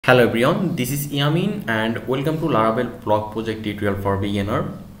Hello everyone, this is Yamin and welcome to Laravel blog project tutorial for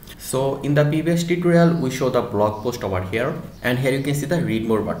beginner. So in the previous tutorial we show the blog post over here, and here you can see the read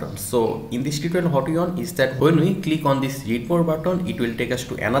more button. So in this tutorial what we want is that when we click on this read more button, it will take us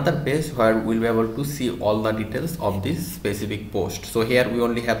to another page where we'll be able to see all the details of this specific post. So here we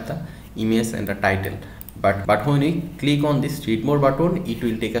only have the image and the title, but when we click on this read more button, it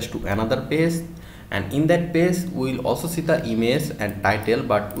will take us to another page, and in that page we will also see the image and title,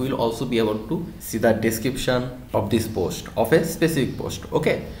 but we will also be able to see the description of this post, of a specific post.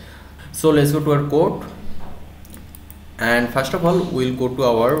 Okay, so let's go to our code, and first of all we'll go to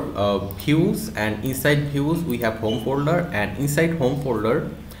our views, and inside views we have home folder, and inside home folder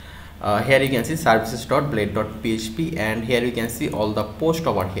here you can see services.blade.php, and here you can see all the post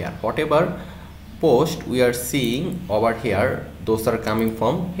over here. Whatever post we are seeing over here, those are coming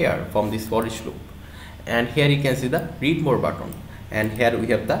from here, from this for each loop. And here you can see the read more button, and here we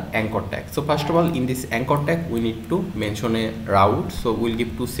have the anchor tag. So first of all, in this anchor tag we need to mention a route, so we'll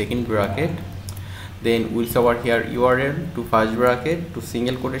give to second bracket, then we'll say over here URL to first bracket to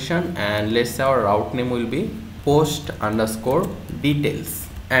single quotation, and let's say our route name will be post underscore details,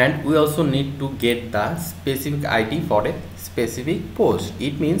 and we also need to get the specific ID for a specific post.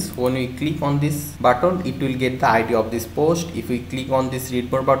 It means when we click on this button, it will get the ID of this post. If we click on this read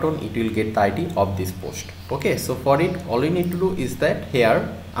more button, it will get the ID of this post. Okay, so for it all we need to do is that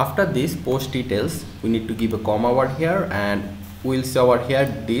here after this post details we need to give a comma over here, and we'll say over here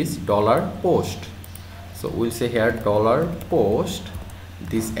this dollar post. So we'll say here dollar post,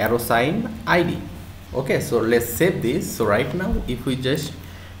 this arrow sign ID. Okay, so let's save this. So right now if we just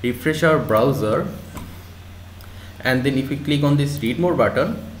refresh our browser, and then if we click on this read more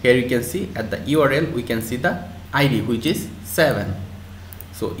button, here you can see at the URL we can see the ID, which is 7.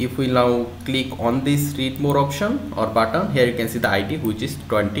 So if we now click on this read more option or button, here you can see the ID, which is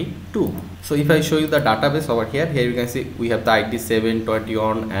 22. So if I show you the database over here, here you can see we have the ID 7,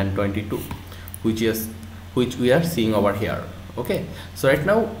 21 and 22, which we are seeing over here. Okay, so right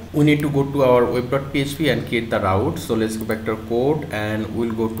now we need to go to our web.php and create the route. So let's go back to our code, and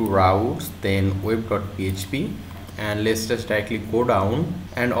we'll go to routes, then web.php, and let's just directly go down,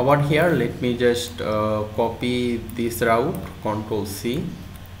 and over here let me just copy this route, Ctrl C,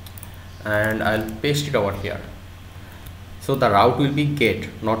 and I'll paste it over here. So the route will be get,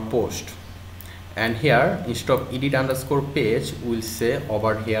 not post, and here instead of edit underscore page we'll say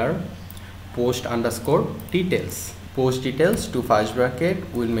over here post underscore details. Post details to first bracket,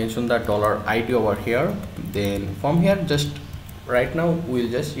 we'll mention the $ID over here, then from here just right now we'll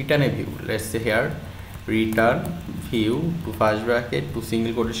just return a view. Let's say here return view to first bracket to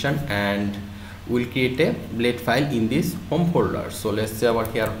single quotation, and we'll create a blade file in this home folder. So let's say over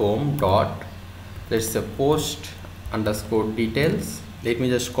here home dot, let's say post underscore details. Let me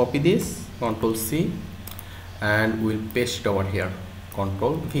just copy this, Ctrl C, and we'll paste it over here,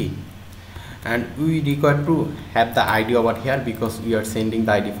 Ctrl V, and we require to have the ID over here because we are sending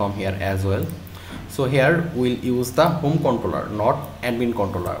the ID from here as well. So here we'll use the home controller, not admin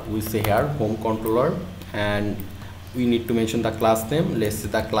controller. We say here home controller, and we need to mention the class name. Let's say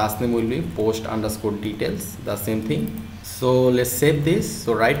the class name will be post underscore details, the same thing. So let's save this.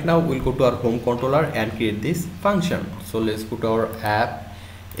 So right now we'll go to our home controller and create this function. So let's go to our app,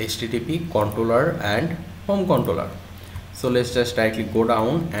 http controller and home controller. So let's just directly go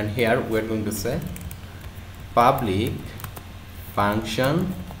down, and here we're going to say public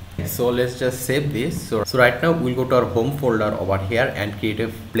function. So let's just save this. So right now we'll go to our home folder over here and create a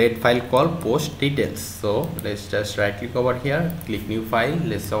blade file called post details. So let's just right click over here, click new file.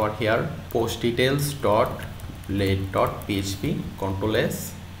 Let's over here post details dot blade.php, Ctrl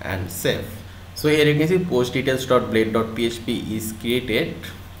S and save. So here you can see post details dot blade.php is created.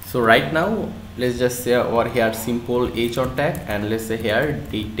 So right now let's just say over here simple h on tag, and let's say here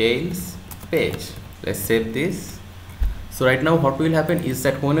details page. Let's save this. So right now what will happen is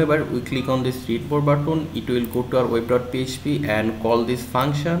that whenever we click on this read more button, it will go to our web.php and call this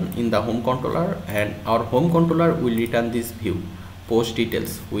function in the home controller, and our home controller will return this view post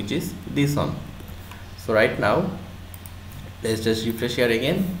details, which is this one. So right now let's just refresh here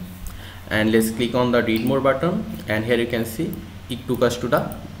again, and let's click on the read more button, and here you can see it took us to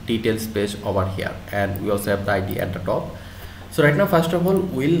the details page over here, and we also have the ID at the top. So right now first of all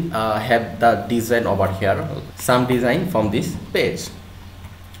we'll have the design over here, some design from this page.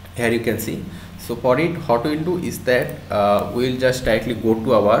 Here you can see. So for it what we'll do is that we'll just directly go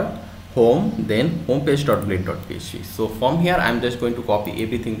to our home, then homepage.blade.php. So from here I'm just going to copy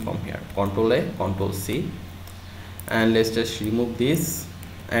everything from here, Ctrl A, Ctrl C, and let's just remove this,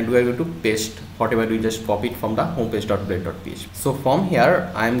 and we are going to paste whatever we just copied from the homepage.blade.php. So from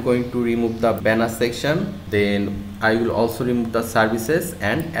here I am going to remove the banner section, then I will also remove the services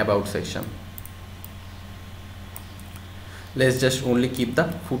and about section. Let's just only keep the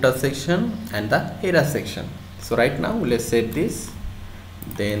footer section and the header section. So right now let's save this,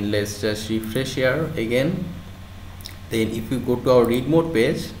 then let's just refresh here again. Then if you go to our read mode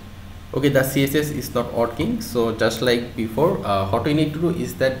page, okay, the CSS is not working. So just like before, what we need to do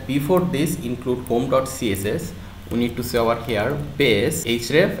is that before this include home.css, we need to say over here base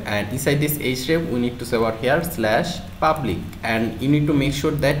href, and inside this href we need to say over here /public, and you need to make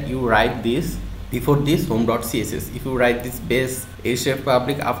sure that you write this before this home.css. If you write this base href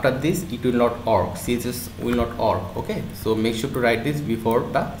public after this, it will not work, CSS will not work. Okay, so make sure to write this before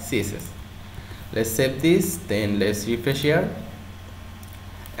the CSS. Let's save this, then let's refresh here,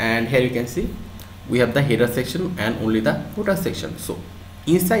 and here you can see we have the header section and only the footer section. So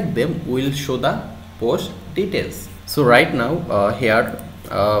inside them we will show the post details. So right now here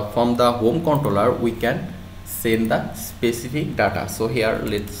from the home controller we can send the specific data. So here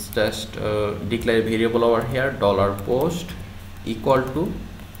let's just declare a variable over here $post equal to,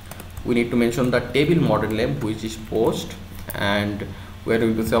 we need to mention the table model name which is post, and we are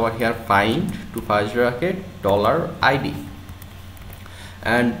going to say over here find to first bracket $id.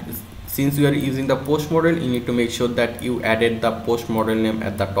 And since you are using the post model, you need to make sure that you added the post model name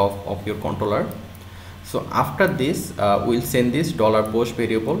at the top of your controller. So after this we'll send this $post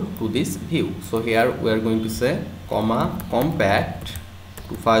variable to this view. So here we are going to say comma compact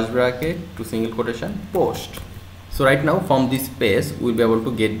to first bracket to single quotation post. So right now from this page we'll be able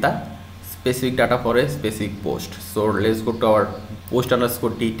to get the specific data for a specific post. So let's go to our post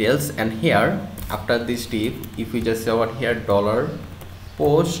underscore details, and here after this div, if we just say over here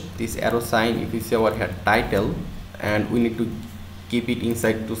 $post, this arrow sign, if we say over here title, and we need to keep it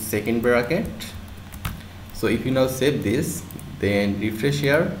inside to second bracket. So if you now save this, then refresh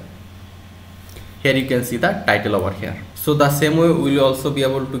here, you can see the title over here. So the same way we will also be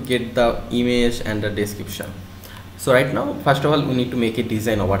able to get the image and the description. So right now first of all we need to make a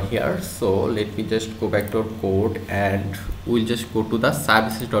design over here. So let me just go back to our code, and we'll just go to the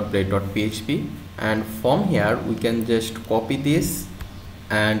services.blade.php, and from here we can just copy this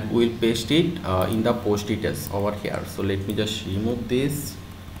and we'll paste it in the post details over here. So let me just remove this,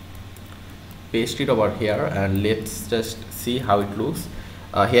 paste it over here, and let's just see how it looks.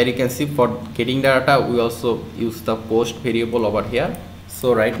 Here you can see for getting data we also use the post variable over here.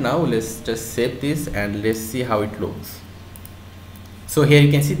 So right now let's just save this and let's see how it looks. So here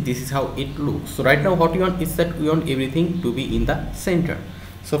you can see this is how it looks. So right now what we want is that we want everything to be in the center.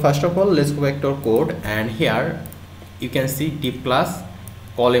 So first of all let's go back to our code, and here you can see div class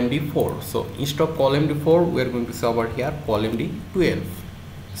column_d4. So instead of column_d4 we are going to say over here column_d12.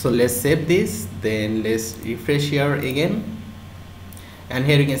 So let's save this, then let's refresh here again, and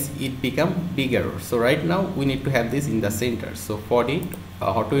here you can see it become bigger. So right now we need to have this in the center. So for it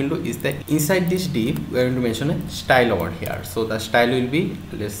what we will do is that inside this div we are going to mention a style over here. So the style will be,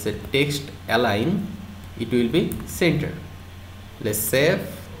 let's say text align, it will be center. Let's save,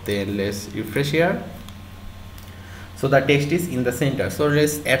 then let's refresh here. So the text is in the center. So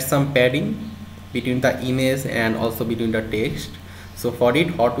let's add some padding between the image and also between the text. So for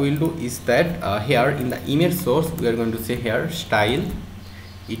it what we will do is that here in the image source we are going to say here style,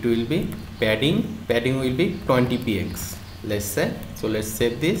 it will be padding will be 20 px, let's say. So let's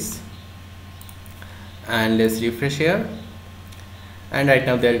save this and let's refresh here, and right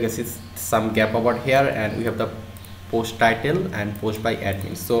now there you can see some gap over here, and we have the post title and post by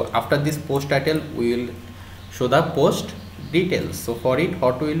admin. So after this post title we will show the post details. So for it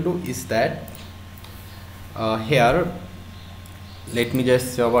what we will do is that here let me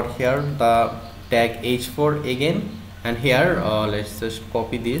just say over here the tag h4 again, and here let's just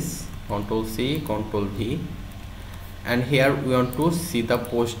copy this, Ctrl C Ctrl V, and here we want to see the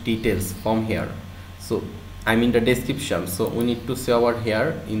post details from here. So I mean the description. So we need to say over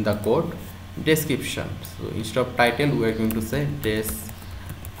here in the code description. So instead of title we are going to say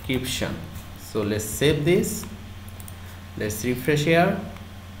description. So let's save this, let's refresh here,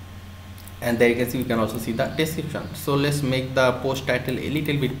 and there you can see we can also see the description. So let's make the post title a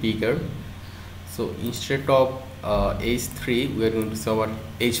little bit bigger. So instead of h3 we are going to say our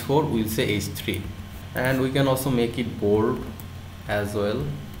h4, we will say h3, and we can also make it bold as well,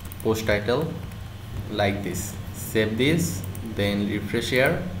 post title like this. Save this, then refresh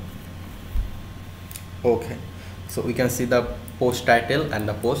here. Okay, so we can see the post title and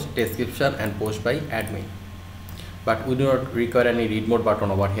the post description and post by admin, but we do not require any read mode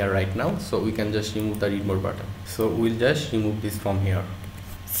button over here right now, so we can just remove the read mode button. So we'll just remove this from here.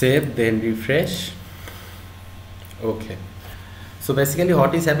 Save, then refresh. Okay, so basically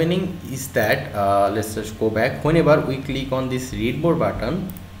what is happening is that let's just go back. Whenever we click on this read more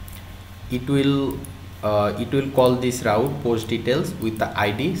button, it will call this route post details with the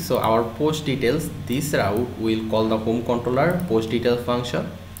ID. So our post details, this route will call the home controller post details function,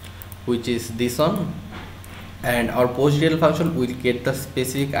 which is this one, and our post detail function will get the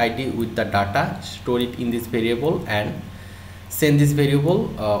specific ID with the data, store it in this variable, and send this variable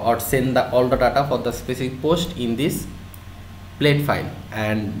or send all the data for the specific post in this blade file,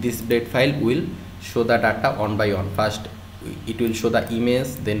 and this blade file will show the data one by one. First it will show the image,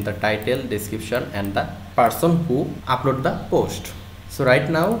 then the title, description, and the person who upload the post. So right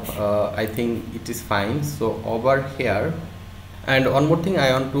now I think it is fine. So over here, and one more thing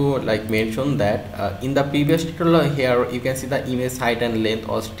I want to mention that in the previous tutorial here you can see the image height and length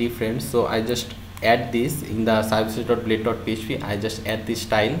was different. So I just add this in the services.blade.php. I just add this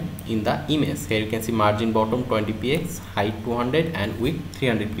style in the image. Here you can see margin bottom 20px, height 200, and width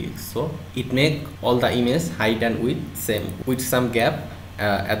 300px. So it make all the image height and width same with some gap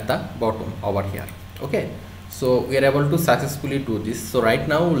at the bottom over here. Okay, so we are able to successfully do this. So right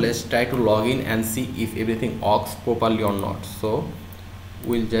now let's try to log in and see if everything works properly or not. So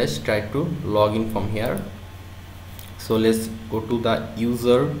we'll just try to log in from here. So let's go to the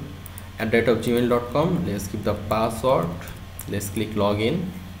user@gmail.com. let's keep the password, let's click login,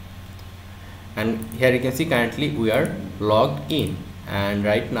 and here you can see currently we are logged in. And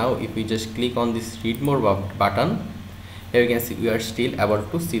right now if we just click on this read more button, here you can see we are still able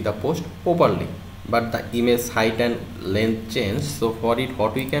to see the post properly, but the image height and length changed. So for it,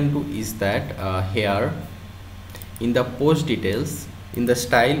 what we can do is that here in the post details, in the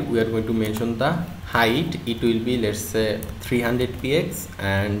style, we are going to mention the height. It will be, let's say, 300px,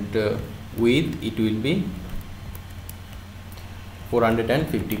 and width it will be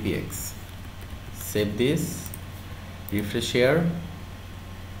 450px. Save this, refresh here.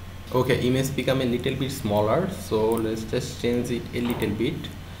 Okay, image become a little bit smaller, so let's just change it a little bit.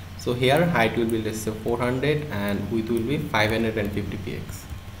 So here height will be, let's say, 400, and width will be 550px.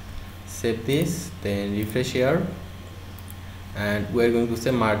 Save this, then refresh here, and we are going to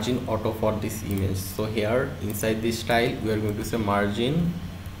say margin auto for this image. So here inside this style we are going to say margin,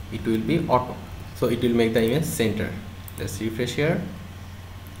 it will be auto, so it will make the image center. Let's refresh here,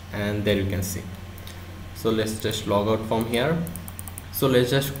 and there you can see. So let's just log out from here. So let's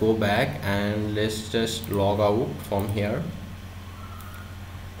just go back and let's just log out from here,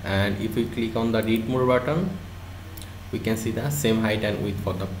 and if we click on the read more button, we can see the same height and width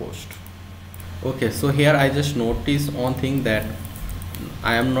for the post. Okay, so here I just noticed one thing, that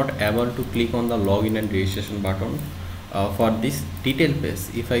I am not able to click on the login and registration button for this detail page.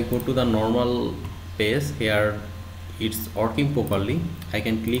 If I go to the normal page, here it's working properly, I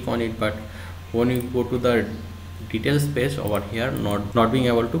can click on it, but when you go to the details page over here, not being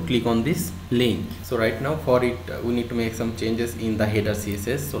able to click on this link. So right now for it we need to make some changes in the header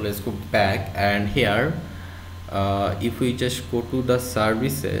CSS. So let's go back, and here if we just go to the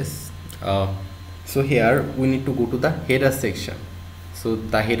services, so here we need to go to the header section. So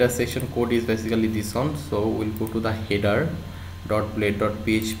the header section code is basically this one. So we'll go to the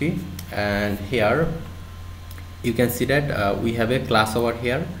header.blade.php, and here you can see that we have a class over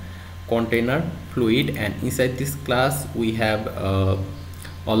here, container fluid, and inside this class we have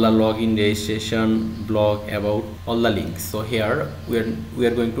all the login, registration, blog, about, all the links. So here we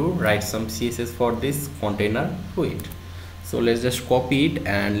are going to write some CSS for this container fluid. So let's just copy it,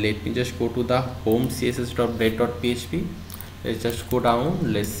 and let me just go to the home css.blade.php. let's just go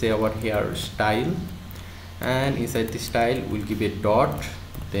down, let's say over here style, and inside this style we'll give a dot,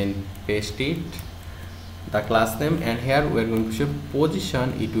 then paste it, the class name, and here we are going to show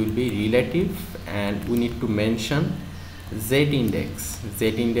position, it will be relative, and we need to mention z index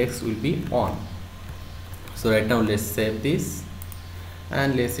will be on. So right now let's save this,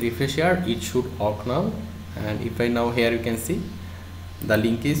 and let's refresh here, it should work now. And if I now, here you can see the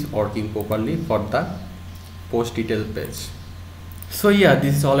link is working properly for the post detail page. So yeah,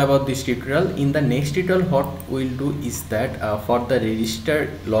 this is all about this tutorial. In the next tutorial, what we'll do is that for the registered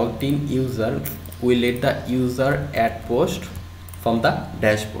logged in user, we'll let the user add post from the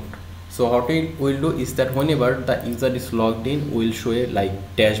dashboard. So what we will do is that whenever the user is logged in, we'll show a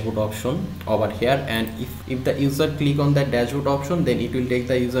dashboard option over here, and if the user click on that dashboard option, then it will take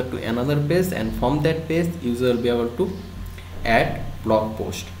the user to another page, and from that page user will be able to add blog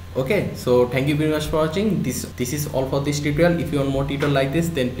post. Okay, so thank you very much for watching. This is all for this tutorial. If you want more tutorial like this,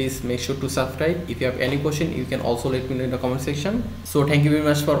 then please make sure to subscribe. If you have any question, you can also let me know in the comment section. So thank you very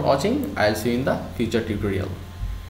much for watching. I'll see you in the future tutorial.